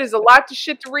 Yeah, that is a lot of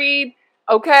shit to read.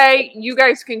 Okay, you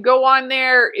guys can go on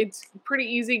there. It's pretty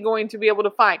easy going to be able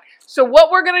to find. So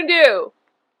what we're gonna do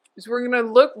is we're gonna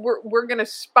look. We're gonna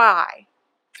spy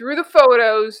through the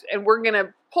photos, and we're going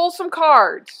to pull some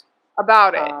cards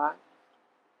about it.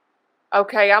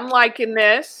 Okay, I'm liking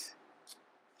this.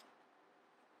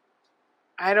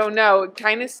 I don't know. It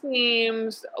kind of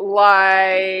seems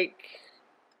like...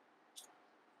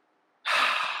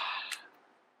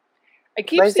 I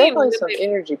keep There's seeing... definitely some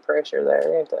energy pressure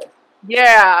there, isn't there?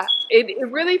 Yeah, it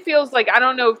really feels like, I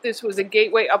don't know if this was a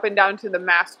gateway up and down to the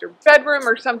master bedroom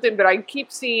or something, but I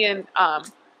keep seeing...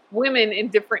 women in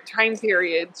different time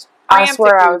periods. I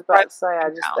swear I was about to say,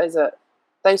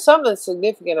 there's something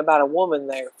significant about a woman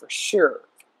there for sure.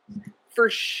 For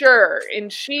sure.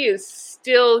 And she is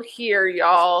still here,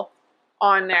 y'all,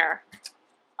 on there.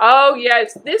 Oh,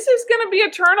 yes. This is going to be a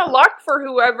turn of luck for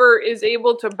whoever is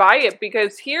able to buy it,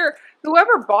 because here,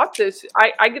 whoever bought this,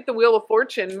 I get the Wheel of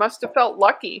Fortune, must have felt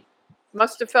lucky.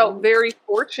 Must have felt very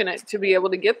fortunate to be able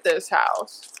to get this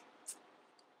house.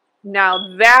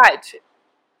 Now that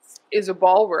is a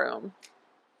ballroom.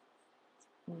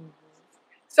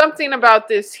 Something about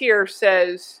this here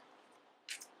says,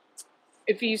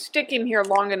 if you stick in here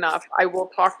long enough, I will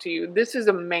talk to you. This is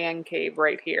a man cave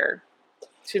right here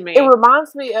to me. It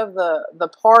reminds me of the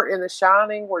part in The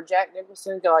Shining where Jack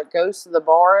Nicholson goes to the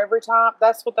bar every time.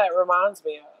 That's what that reminds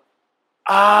me of.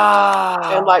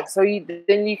 Ah. And so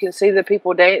then you can see the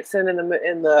people dancing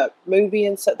in the movie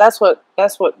and stuff. That's what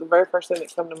the very first thing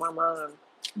that came to my mind.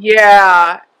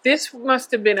 Yeah, this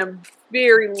must have been a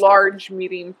very large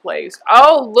meeting place.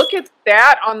 Oh, look at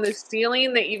that on the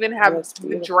ceiling. They even have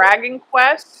the dragon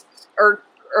quests or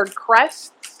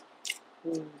crests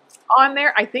on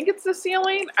there. I think it's the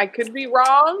ceiling. I could be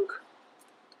wrong.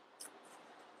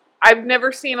 I've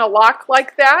never seen a lock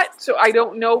like that, so I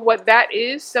don't know what that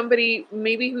is. Somebody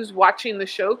maybe who's watching the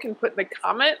show can put in the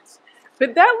comments.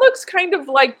 But that looks kind of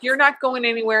like you're not going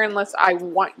anywhere unless I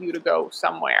want you to go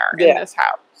somewhere in this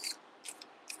house.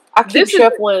 I keep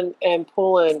shuffling and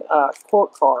pulling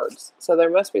court cards, so there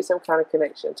must be some kind of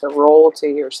connection to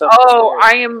royalty or something. Oh,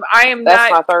 there. I am.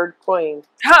 That's my third queen.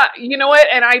 Huh, you know what?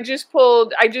 And I just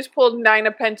pulled Nine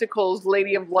of Pentacles,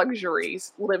 Lady of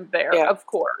Luxuries, live there, of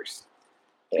course.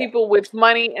 Yeah. People with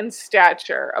money and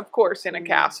stature, of course, in a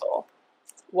castle.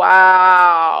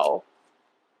 Wow,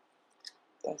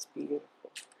 that's beautiful.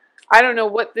 I don't know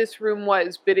what this room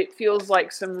was, but it feels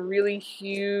like some really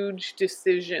huge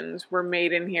decisions were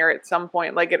made in here at some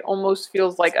point. Like it almost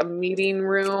feels like a meeting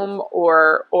room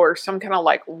or some kind of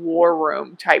like war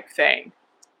room type thing.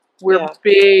 Where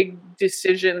big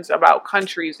decisions about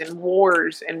countries and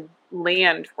wars and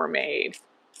land were made.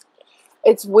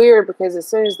 It's weird because as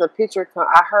soon as the picture came,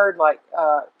 I heard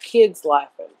kids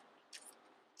laughing.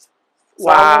 So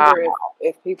I wonder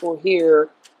if people hear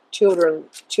children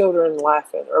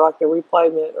laughing, or the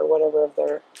replayment or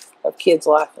whatever of kids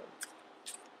laughing.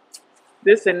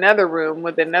 This another room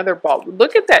with another ball.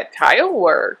 Look at that tile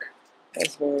work.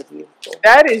 That's very beautiful.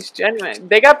 That is genuine.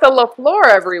 They got the LaFleur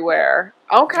everywhere.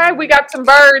 Okay, we got some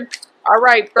birds. All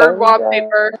right, There bird we go.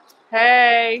 wallpaper.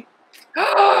 Hey.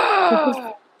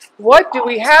 What do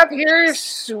we have here?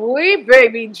 Sweet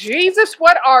baby Jesus,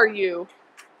 what are you?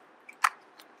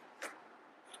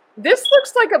 This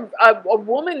looks like a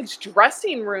woman's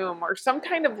dressing room or some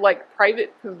kind of like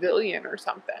private pavilion or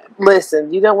something.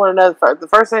 Listen, you don't want to know the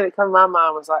first thing that came to my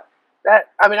mind was like that.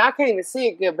 I mean, I can't even see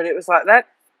it good, but it was like that.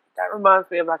 That reminds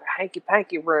me of like a hanky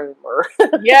panky room, or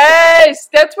Yes,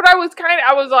 that's what I was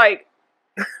like,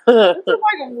 this is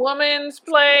like a woman's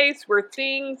place where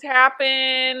things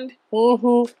happened.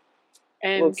 Mm-hmm.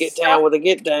 And We'll get down with a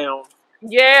get down.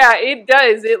 Yeah, it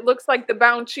does. It looks like the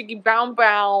Bound Cheeky Bound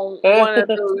one of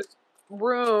those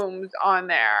rooms on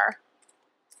there.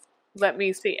 Let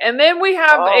me see. And then we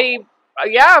have a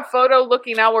photo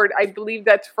looking outward. I believe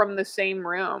that's from the same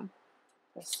room.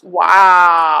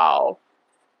 Wow.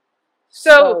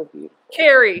 So beautiful.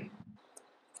 Carrie.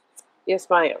 Yes,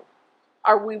 ma'am.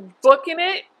 Are we booking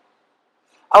it?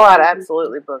 Oh, I'd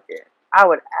absolutely book it. I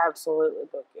would absolutely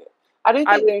book it. I do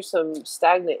think there's some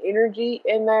stagnant energy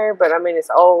in there, but I mean, it's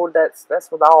old.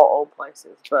 That's with all old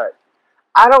places. But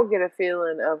I don't get a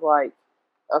feeling of like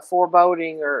a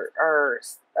foreboding or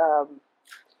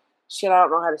shit. I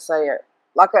don't know how to say it.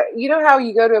 Like you know how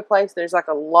you go to a place, there's like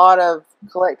a lot of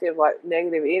collective like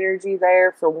negative energy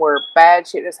there from where bad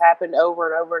shit has happened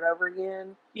over and over and over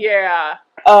again. Yeah.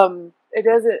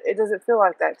 It doesn't feel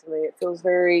like that to me. It feels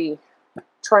very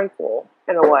tranquil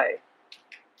in a way.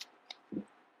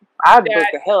 I'd book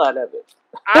the hell out of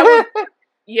it.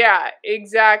 Yeah,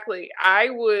 exactly. I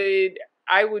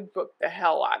would book the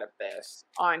hell out of this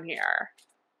on here.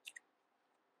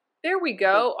 There we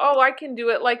go. Oh, I can do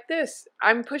it like this.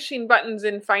 I'm pushing buttons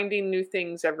and finding new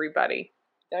things, everybody.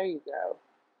 There you go.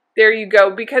 There you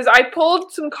go. Because I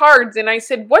pulled some cards and I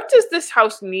said, what does this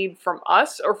house need from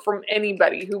us or from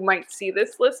anybody who might see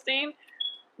this listing?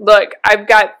 Look, I've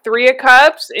got 3 of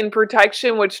Cups in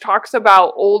protection, which talks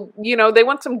about old, they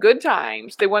want some good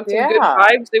times. They want some good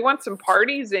vibes. They want some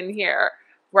parties in here,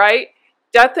 right?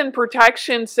 Death and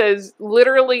Protection says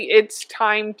literally it's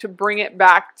time to bring it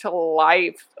back to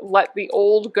life. Let the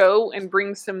old go and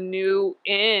bring some new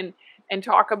in and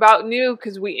talk about new,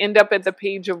 because we end up at the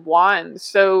Page of Wands.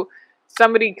 So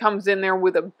somebody comes in there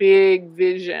with a big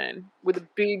vision, with a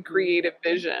big creative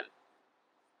vision.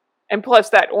 And plus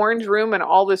that orange room and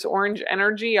all this orange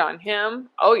energy on him.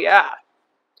 Oh yeah.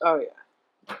 Oh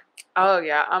yeah. Oh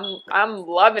yeah. I'm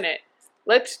loving it.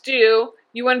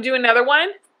 You want to do another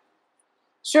one?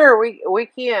 Sure, we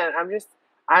can.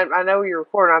 I know you're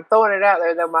recording. I'm throwing it out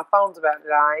there though. My phone's about to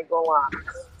die. I ain't gonna lie.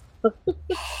 Oh,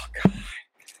 God.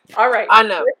 All right. I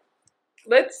know.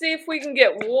 Let's see if we can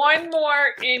get one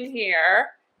more in here,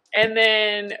 and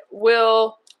then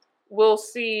we'll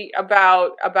see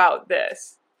about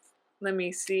this. Let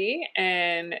me see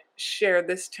and share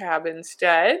this tab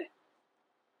instead.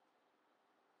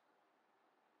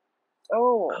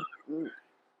 Oh.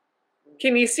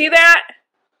 Can you see that?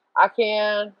 I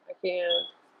can.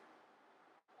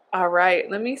 All right.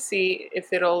 Let me see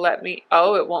if it'll let me.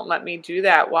 Oh, it won't let me do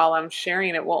that while I'm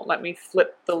sharing. It won't let me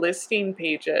flip the listing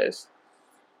pages.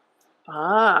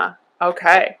 Ah,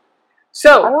 okay.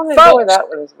 So, I don't enjoy that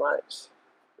one as much.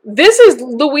 This is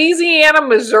Louisiana,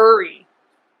 Missouri.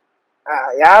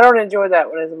 Yeah, I don't enjoy that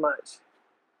one as much.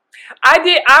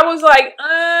 I was like,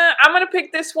 I'm going to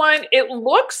pick this one. It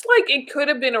looks like it could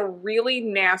have been a really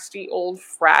nasty old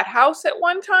frat house at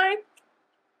one time.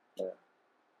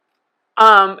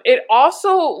 Yeah. It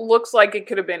also looks like it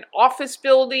could have been office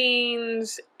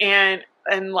buildings and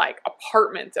like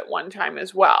apartments at one time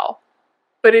as well.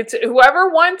 But it's whoever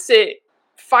wants it,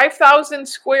 5,000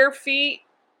 square feet.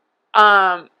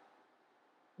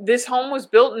 This home was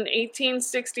built in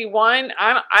 1861.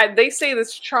 They say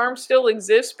this charm still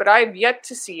exists, but I have yet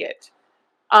to see it.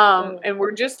 And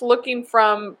we're just looking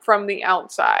from the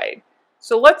outside.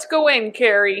 So let's go in,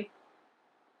 Carrie.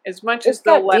 As much as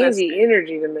they'll let us. It's got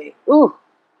energy to me. Ooh.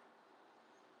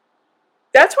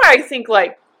 That's why I think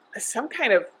like some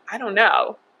kind of, I don't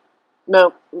know.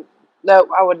 No,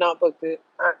 I would not book it.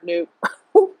 Nope.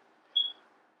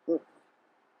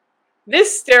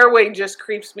 This stairway just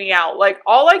creeps me out. Like,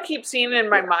 all I keep seeing in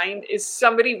my mind is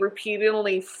somebody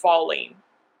repeatedly falling.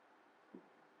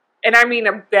 And I mean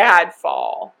a bad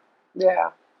fall.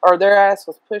 Yeah. Or their ass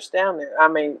was pushed down there. I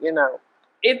mean,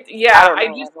 I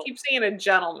just keep seeing a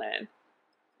gentleman.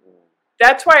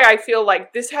 That's why I feel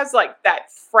like this has like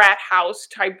that frat house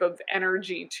type of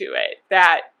energy to it.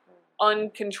 That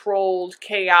uncontrolled,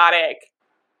 chaotic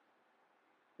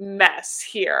mess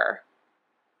here.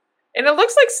 And it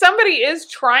looks like somebody is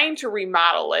trying to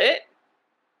remodel it.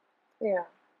 Yeah.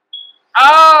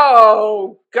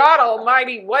 Oh, God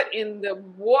almighty, what in the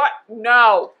what?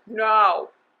 No. No.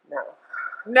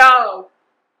 No.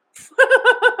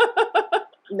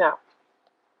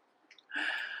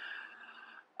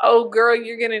 Oh, girl,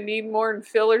 you're going to need more than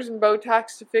fillers and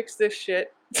Botox to fix this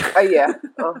shit. Oh, yeah.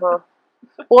 Uh-huh.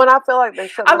 Well, and I feel like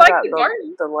there's something I like about the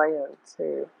garden. the land,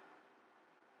 too.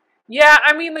 Yeah,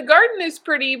 I mean, the garden is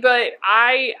pretty, but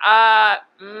I'm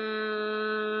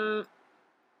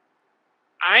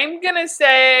going to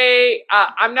say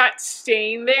I'm not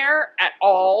staying there at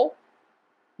all.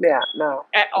 Yeah, no.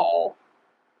 At all.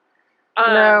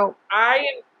 No.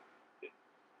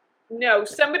 No,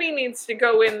 somebody needs to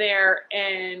go in there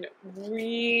and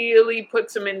really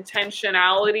put some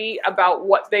intentionality about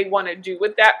what they want to do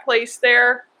with that place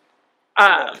there.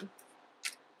 I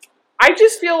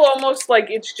just feel almost like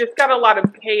it's just got a lot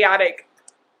of chaotic,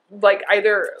 like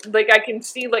either, like I can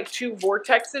see like two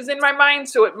vortexes in my mind,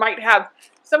 so it might have,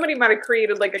 somebody might have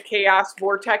created like a chaos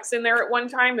vortex in there at one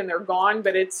time and they're gone,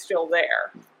 but it's still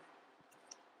there.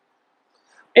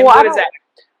 And well, what is that?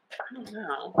 I don't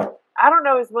know. I don't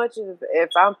know as much as if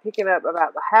I'm picking up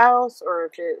about the house or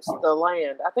if it's the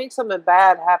land. I think something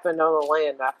bad happened on the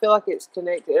land. I feel like it's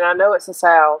connected, and I know it's the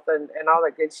South and all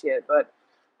that good shit, but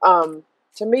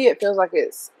to me it feels like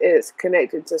it's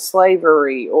connected to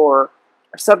slavery or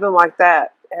something like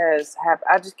that has happened.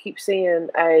 I just keep seeing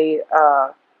a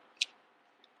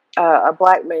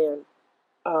black man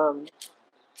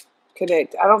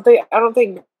connect. I don't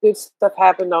think good stuff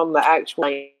happened on the actual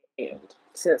land.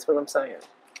 Sense what I'm saying.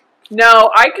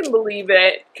 No, I can believe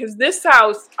it, because this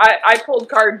house, I pulled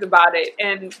cards about it,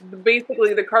 and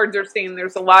basically the cards are saying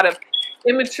there's a lot of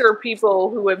immature people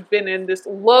who have been in this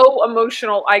low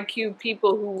emotional IQ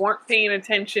people who weren't paying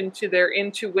attention to their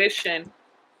intuition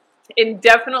and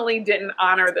definitely didn't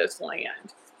honor this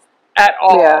land at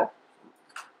all. Yeah.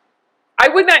 I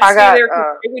would not stay there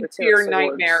because it would fear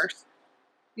nightmares.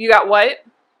 You got what?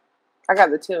 I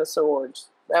got the Ten of Swords.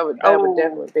 That would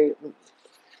definitely be.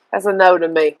 That's a no to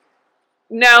me.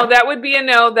 No, that would be a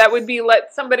no. That would be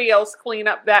let somebody else clean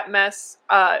up that mess,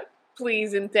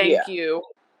 please and thank you,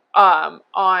 on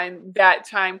that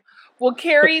time. Well,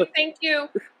 Carrie, thank you.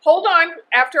 Hold on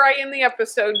after I end the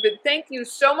episode, but thank you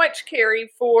so much,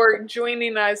 Carrie, for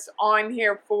joining us on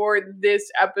here for this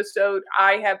episode.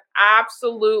 I have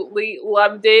absolutely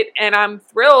loved it, and I'm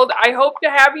thrilled. I hope to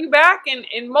have you back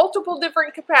in multiple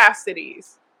different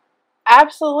capacities.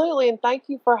 Absolutely, and thank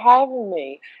you for having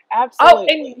me. Absolutely. Oh,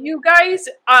 and you guys,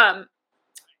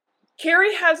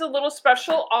 Carrie has a little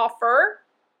special offer.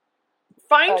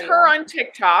 Find her on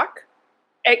TikTok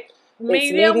at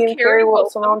Medium Carrie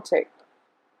Wilson on TikTok.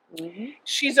 Mm-hmm.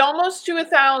 She's almost to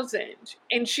 1,000,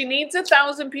 and she needs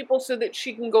 1,000 people so that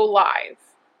she can go live.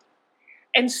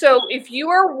 And so if you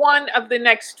are one of the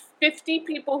next 50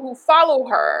 people who follow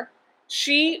her,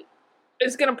 she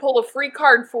is going to pull a free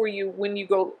card for you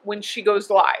when she goes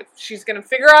live. She's going to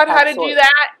figure out how to do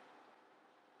that.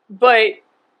 But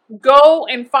go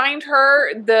and find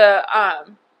her. The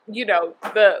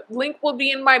link will be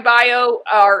in my bio.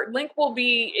 Our link will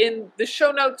be in the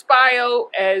show notes bio,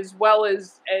 as well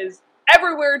as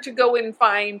everywhere to go and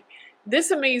find this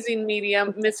amazing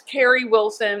medium, Miss Carrie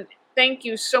Wilson. Thank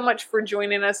you so much for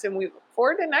joining us, and we look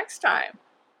forward to next time.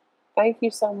 Thank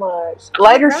you so much.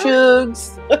 Later,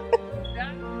 Shugs.